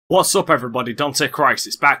What's up everybody,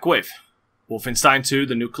 DanteCrysis back with Wolfenstein 2,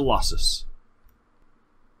 the new Colossus.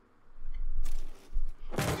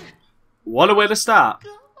 What a way to start.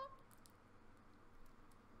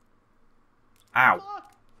 Ow.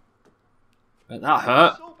 That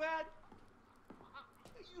hurt. So bad.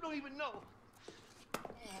 You don't even know.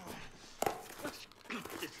 Let's get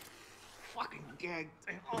this fucking gag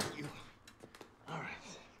thing off you. Alright.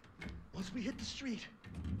 Once we hit the street,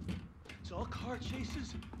 it's all car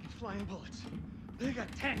chases and flying bullets. They got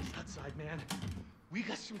tanks outside, man. We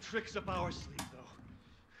got some tricks up our sleeve, though.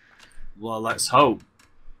 Well, let's hope.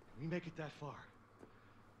 We make it that far.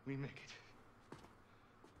 We make it.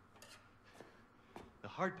 The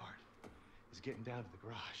hard part is getting down to the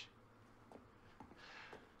garage.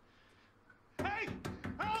 Hey!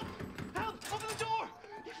 Help! Help! Open the door!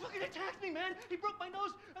 He fucking attacked me, man! He broke my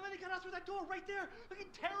nose, and then he got out through that door right there! Fucking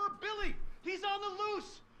Terror Billy! He's on the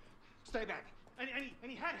loose! Stay back. And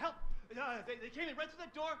he had help. They came in right through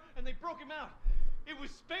that door, and they broke him out. It was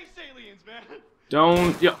space aliens, man!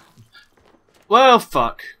 Don't... Yeah. Well,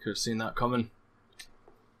 fuck. Could have seen that coming.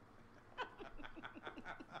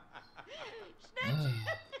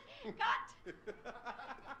 Gott!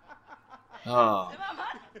 Oh.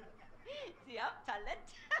 Zimmermann, Sie haben Talent.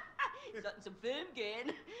 Sie sollten zum Film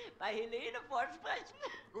gehen, bei Helene vorsprechen.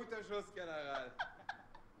 Guter Schuss, General.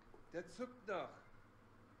 Der zuckt noch.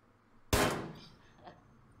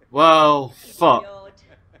 Well, fuck. Idiot.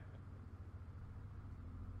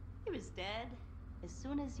 He was dead as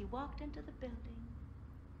soon as you walked into the building.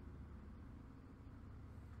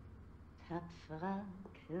 Tapferer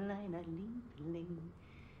kleiner Liebling,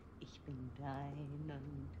 ich bin dein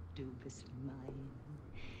und du bist mein.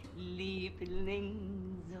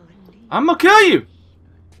 Liebling, so lieb. I'm gonna kill you!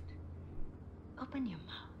 Open your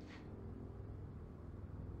mouth.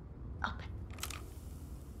 Open.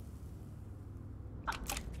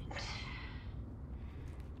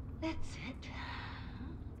 That's it.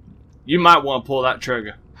 You might want to pull that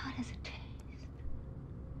trigger. How does it taste?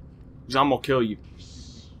 Because I'm gonna kill you.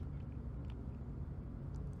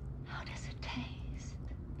 How does it taste?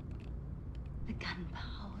 The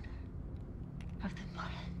gunpowder of the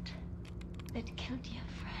bullet that killed your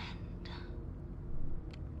friend.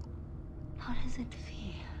 How does it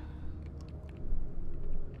feel?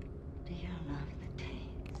 Do you love the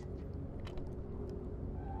taste?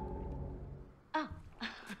 Oh.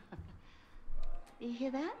 You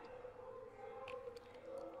hear that?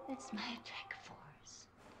 It's my attack force.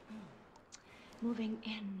 Moving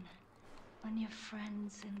in on your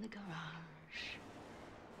friends in the garage.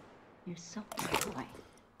 You're so boy.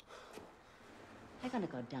 They're gonna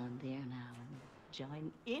go down there now and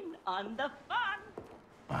join in on the fun.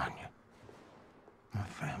 Anya. My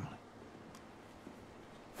family.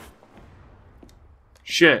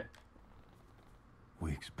 Shit.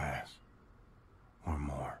 Weeks pass. Or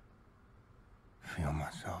more. Feel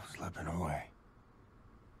myself slipping away.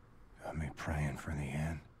 Got me praying for the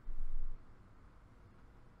end.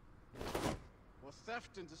 For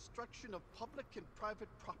theft and destruction of public and private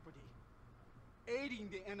property, aiding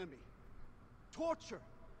the enemy, torture,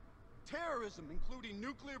 terrorism, including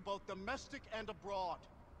nuclear, both domestic and abroad,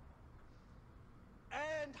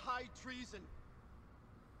 and high treason.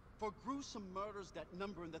 For gruesome murders that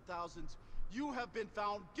number in the thousands, you have been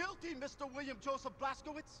found guilty, Mr. William Joseph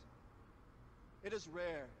Blazkowicz. It is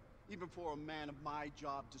rare, even for a man of my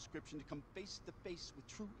job description, to come face to face with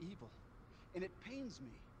true evil. And it pains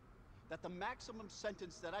me that the maximum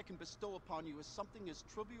sentence that I can bestow upon you is something as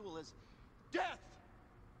trivial as death.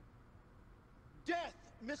 Death,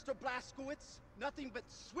 Mr. Blazkowicz. Nothing but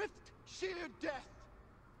swift, sheer death.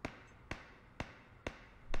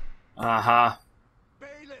 Uh-huh.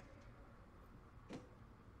 Bailiff.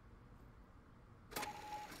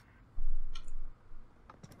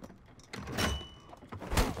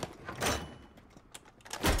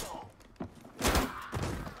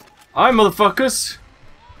 Hi, motherfuckers.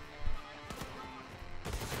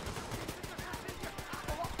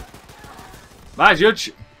 Bye,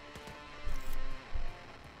 Judge.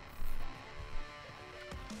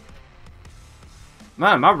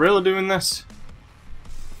 Man, am I really doing this?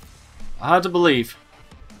 Hard to believe.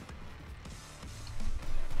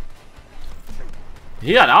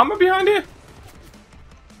 He had armor behind you?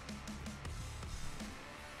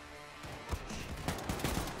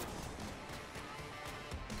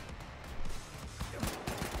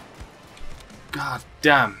 God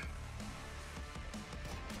damn.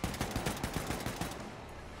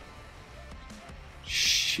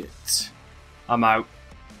 Shit. I'm out.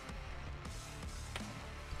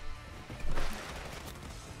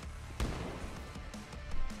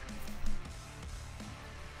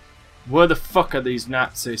 Where the fuck are these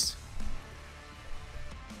Nazis?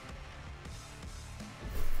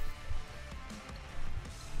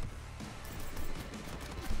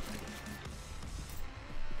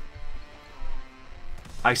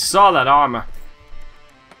 I saw that armor.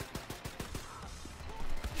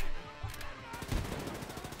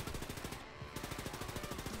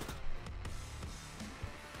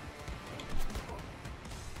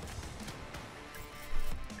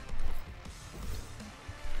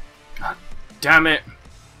 God damn it.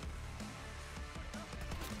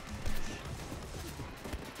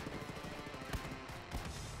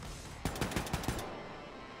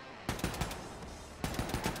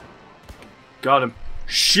 Got him.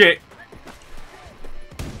 Shit.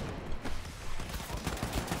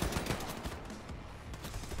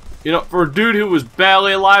 You know, for a dude who was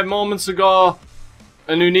barely alive moments ago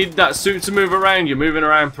and who needed that suit to move around, you're moving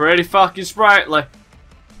around pretty fucking sprightly.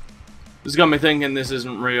 This got me thinking this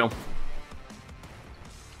isn't real.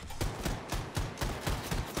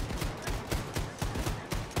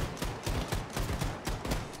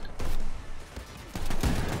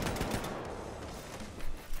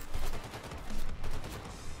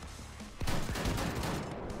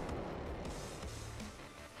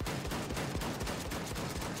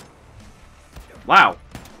 Wow.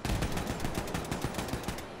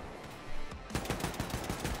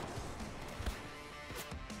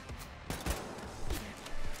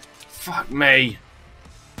 Fuck me.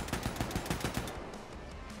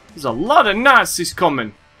 There's a lot of Nazis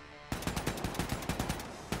coming.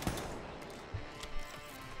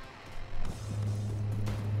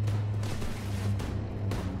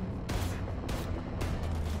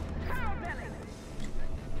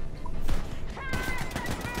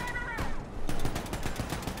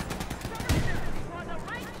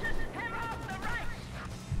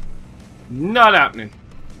 Not happening.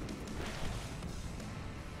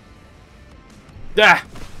 Ah.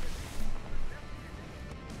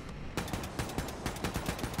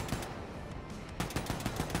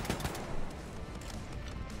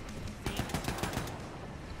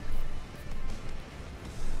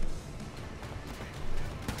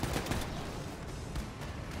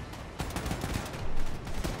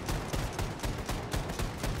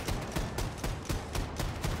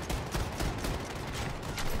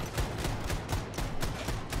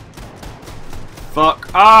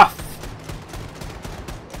 Fuck off!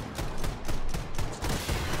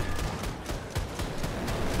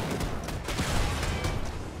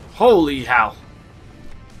 Holy hell!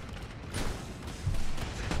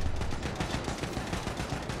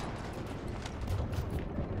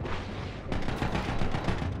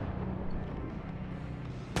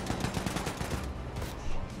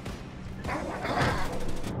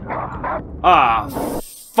 Ah,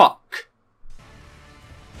 fuck!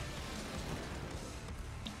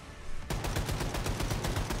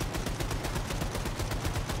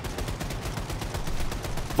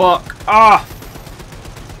 Fuck off!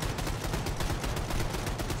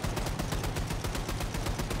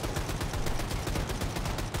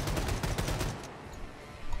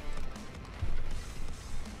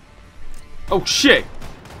 Oh shit!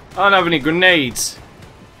 I don't have any grenades.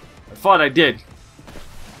 I thought I did.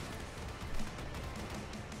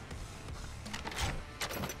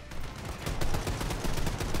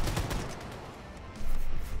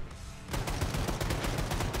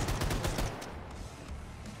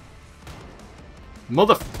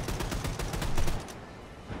 Mother...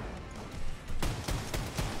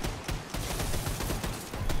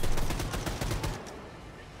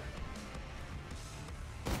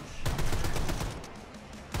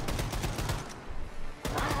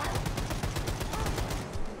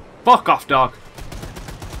 Fuck off, dog.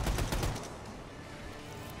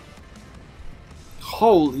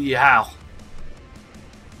 Holy hell.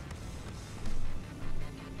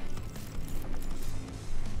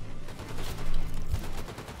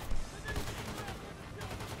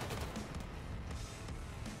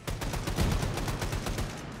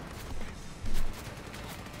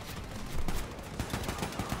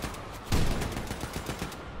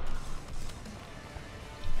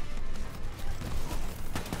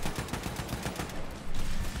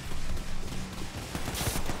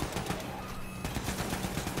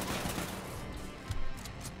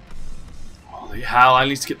 Holy hell, I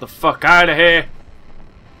need to get the fuck out of here.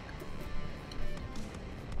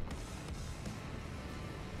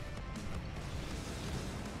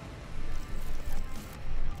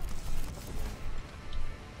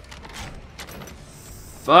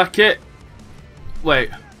 Fuck it. Wait.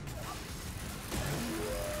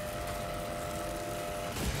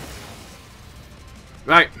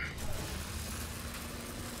 Right.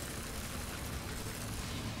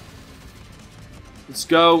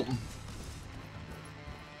 go.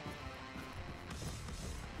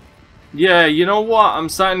 Yeah, you know what? I'm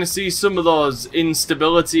starting to see some of those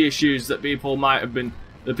instability issues that people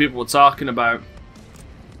were talking about.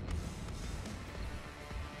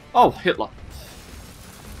 Oh, Hitler.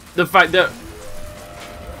 The fact that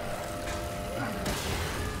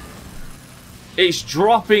it's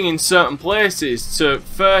dropping in certain places to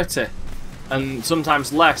 30 and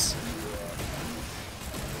sometimes less.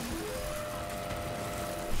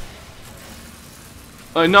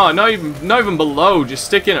 Oh no, not even below, just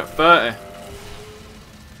sticking at 30.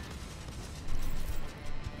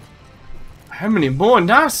 How many more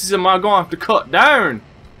Nazis am I going to have to cut down?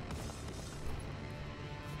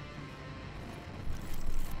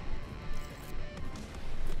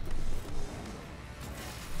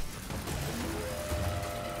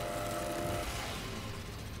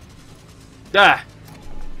 There.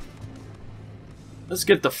 Let's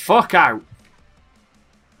get the fuck out.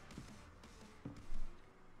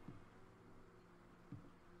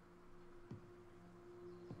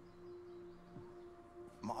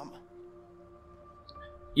 Mom?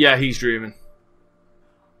 Yeah, he's dreaming.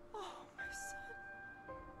 Oh, my son.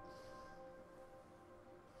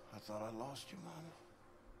 I thought I lost you, Mom.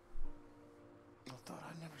 I thought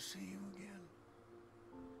I'd never see you again.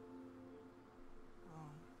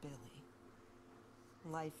 Oh, Billy.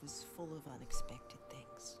 Life is full of unexpected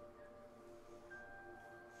things.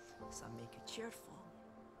 Some make you cheerful,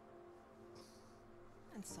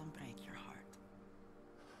 and some break your heart.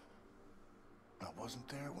 I wasn't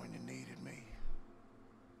there when you needed me.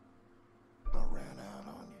 I ran out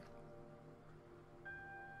on you.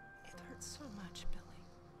 It hurts so much, Billy.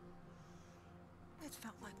 It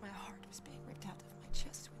felt like my heart was being ripped out of my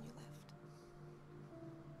chest when you left.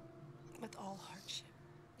 But all hardship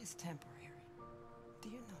is temporary. Do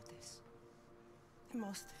you know this?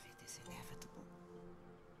 Most of it is inevitable.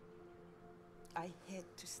 I had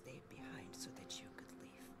to stay behind so that you could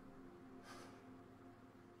leave.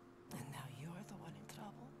 And now you're the one in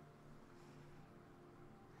trouble.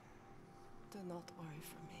 Do not worry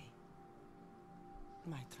for me.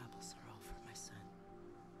 My troubles are over, my son.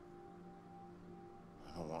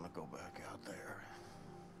 I don't want to go back out there.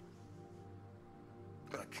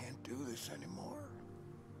 I can't do this anymore.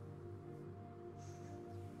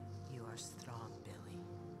 You are strong, Billy.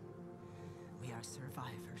 We are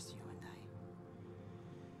survivors, you and I.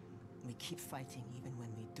 We keep fighting even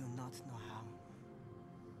when we do not know how.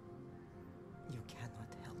 You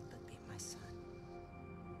cannot help but be my son.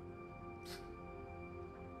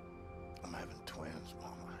 I'm having twins,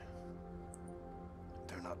 Mama.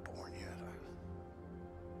 They're not born yet.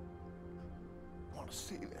 I want to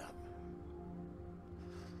see them.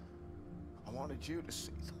 I wanted you to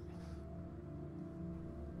see them.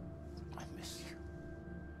 I miss you.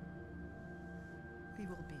 We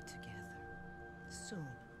will be together soon.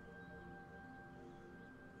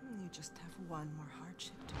 You just have one more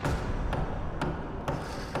hardship to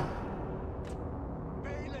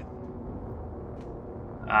Bailiff!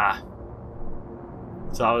 Ah.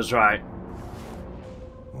 So I was right.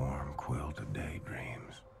 Warm quilted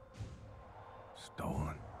daydreams,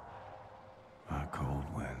 stolen by cold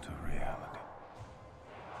winds of reality.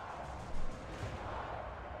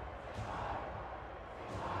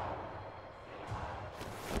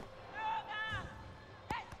 Bürger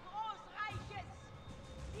des Großreiches,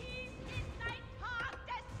 dies ist ein Tag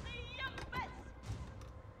des Triumphes.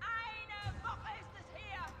 Eine Woche ist es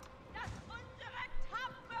her, dass unsere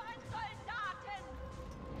tapferen Soldaten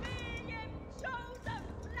William Joseph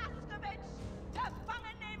Blazkowicz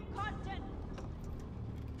gefangen nehmen konnten.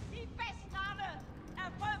 Die Festnahme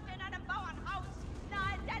erfolgte in einem Bauernhaus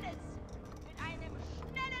nahe Dallas mit einem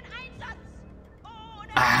schnellen Einsatz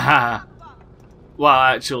ohne Ah. Opfer.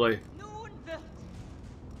 Well, actually. Nun wird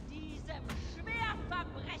diesem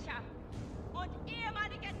Schwerverbrecher und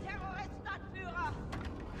ehemaligen Terroristenanführer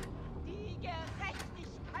die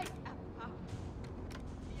Gerechtigkeit erfahren,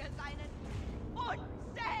 die er seinen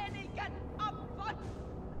unzähligen Opfern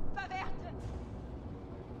verwehrte.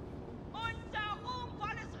 Unser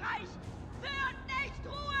ruhmvolles Reich wird nicht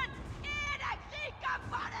ruhen, ehe der Krieg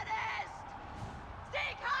gewonnen ist!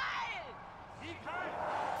 Sieg heil! Sieg heil!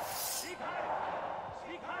 Sieg heil!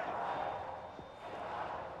 Sieg heil!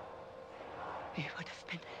 We would have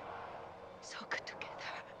been so good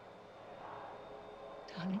together.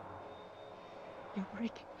 Darling, you're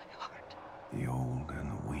breaking my heart. The old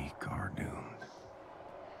and the weak are doomed.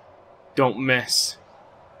 Don't miss.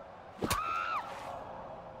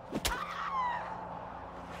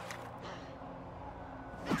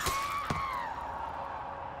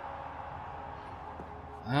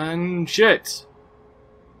 And shit.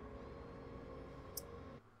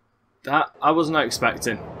 That I was not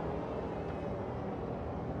expecting.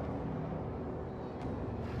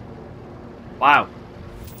 Wow.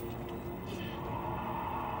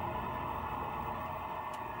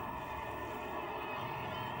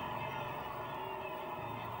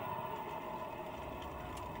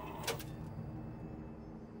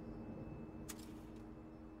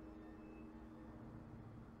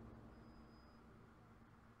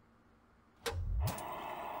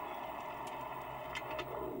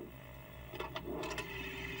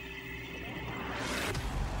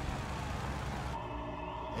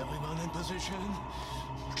 Everyone in position.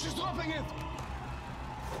 She's dropping it!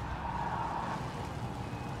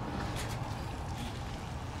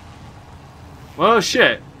 Oh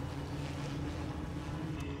shit.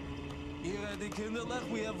 You ready, Kinderlach?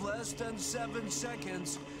 We have less than 7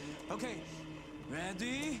 seconds. Okay.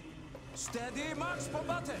 Ready? Steady, march for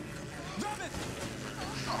button. Drop it!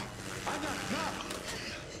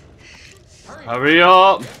 Now! Hurry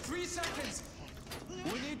up! 3 seconds!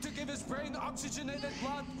 We need to give his brain oxygenated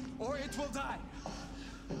blood, or it will die.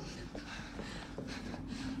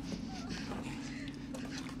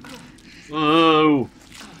 Oh.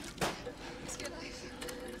 Is he alive?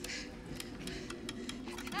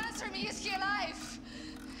 Answer me, is he alive?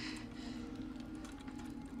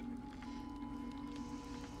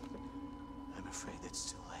 I'm afraid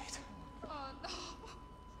it's too late. Oh no.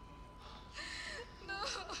 No.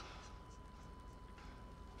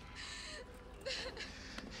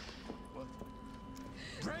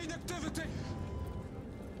 Brain activity!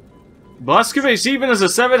 Blazkowicz, even as a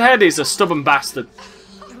severed head, is a stubborn bastard.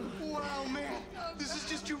 Wow, man. This is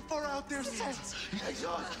just too far out there, Seth.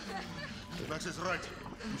 Max is right.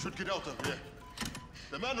 We should get out of here.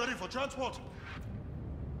 The man ready for transport?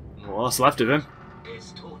 What's left of him?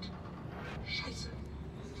 Ist tot. Scheiße.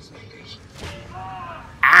 Das merke ich.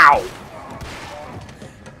 Ow!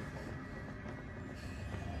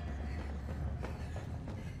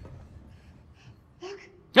 Look!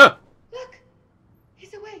 Yeah. Look!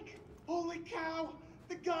 He's awake. Holy cow!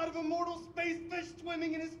 The god of immortal space fish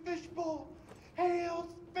swimming in his fishbowl! Hail,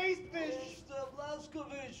 space fish! Mr.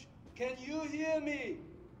 Blazkowicz, can you hear me?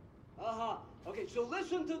 Okay, so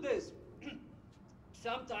listen to this.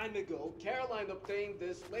 Some time ago, Caroline obtained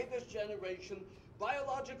this latest generation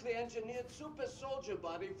biologically engineered super soldier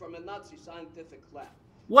body from a Nazi scientific lab.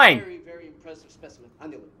 When? Very, very impressive specimen.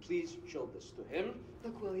 Anila, please show this to him.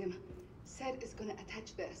 Look, William. Seth is gonna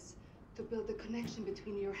attach this to build a connection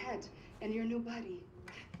between your head and your new body.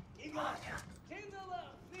 Igor,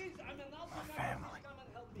 Kindler, please, I'm an Nazi member. Please come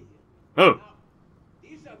and help me here. Oh. Now,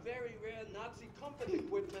 these are very rare Nazi company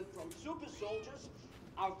equipment from super soldiers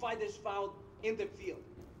our fighters found in the field.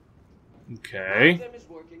 Okay. None of them is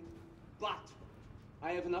working, but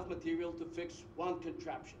I have enough material to fix one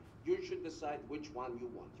contraption. You should decide which one you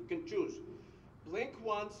want. You can choose. Blink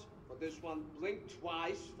once for this one, blink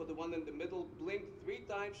twice for the one in the middle, blink 3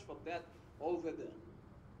 times for that over there.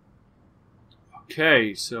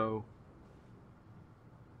 Okay, so.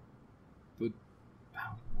 But.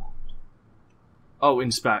 Oh,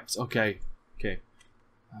 inspect. Okay. Okay.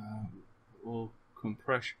 Or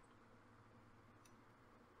compression.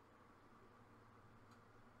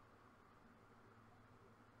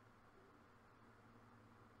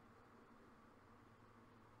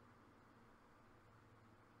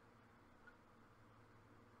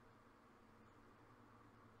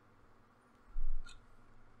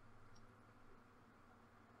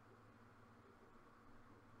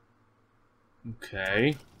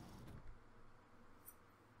 Okay.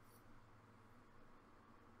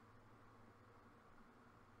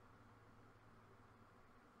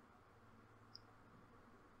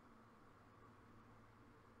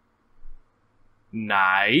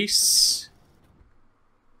 Nice.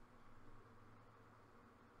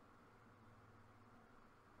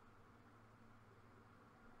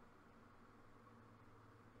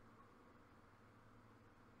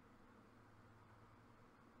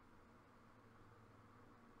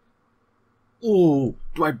 Ooh,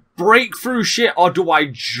 do I break through shit or do I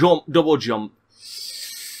jump, double jump?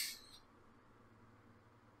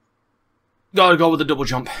 Gotta go with the double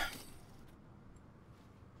jump.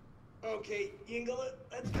 Okay, Ingela,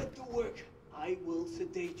 let's get to work. I will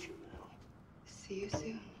sedate you now. See you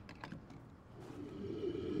soon.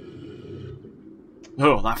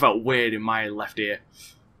 Oh, that felt weird in my left ear.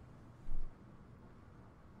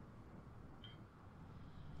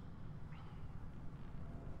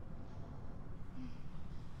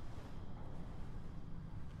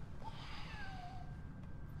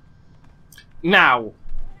 Now,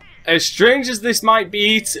 as strange as this might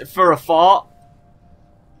be for a thought,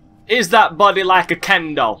 is that body like a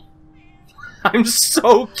Ken doll? I'm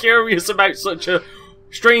so curious about such a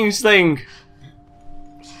strange thing.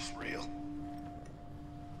 Is this real?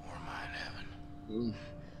 Or am I in heaven?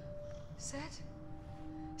 Set?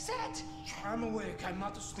 Set! I'm awake. I'm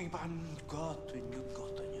not asleep. I'm good.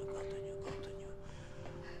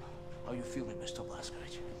 How are you feeling, Mr.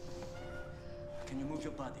 Blazkowicz? Can you move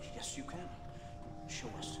your body? Yes, you can. Show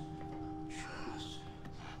us. Show us.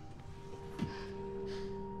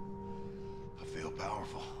 I feel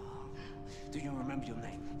powerful. Do you remember your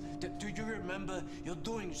name? Do you remember your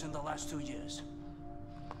doings in the last 2 years?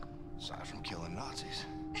 Aside from killing Nazis.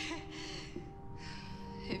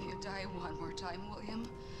 If you die one more time, William,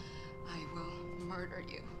 I will murder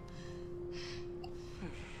you.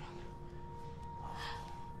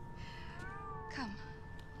 Come,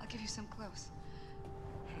 I'll give you some clothes.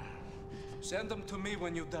 Send them to me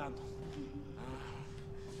when you're done.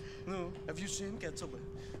 No, have you seen Getaway?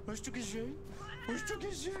 Hast du gesehen? Hast du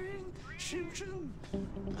gesehen? Simpson.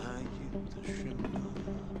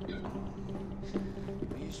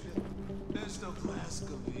 Mr.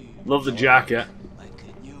 Blazkowicz. Love the jacket. Like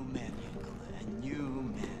a new man, Nicola. A new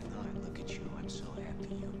man. Oh, look at you. I'm so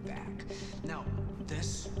happy you're back. Now,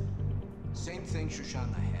 this same thing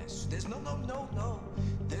Shoshana has. There's no.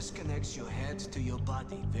 This connects your head to your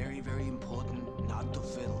body. Very, very important not to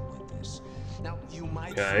fiddle with this. Now, you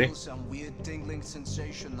might feel some weird tingling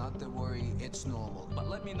sensation. Not to worry, it's normal. But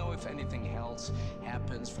let me know if anything else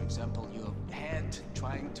happens. For example, your head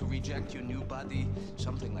trying to reject your new body.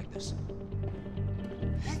 Something like this.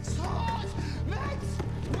 It's hot!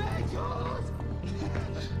 It's hot!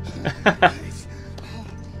 I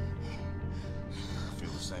feel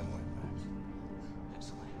the same way, Max.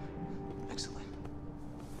 Excellent. Excellent.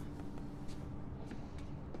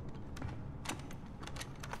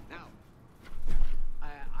 Now, I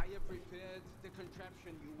have prepared the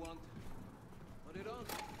contraption you want. Put it on.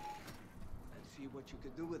 Let's see what you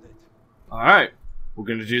can do with it. Alright, we're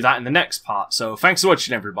going to do that in the next part. So thanks for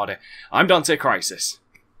watching, everybody. I'm DanteCrysis.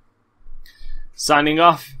 Signing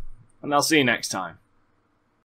off, and I'll see you next time.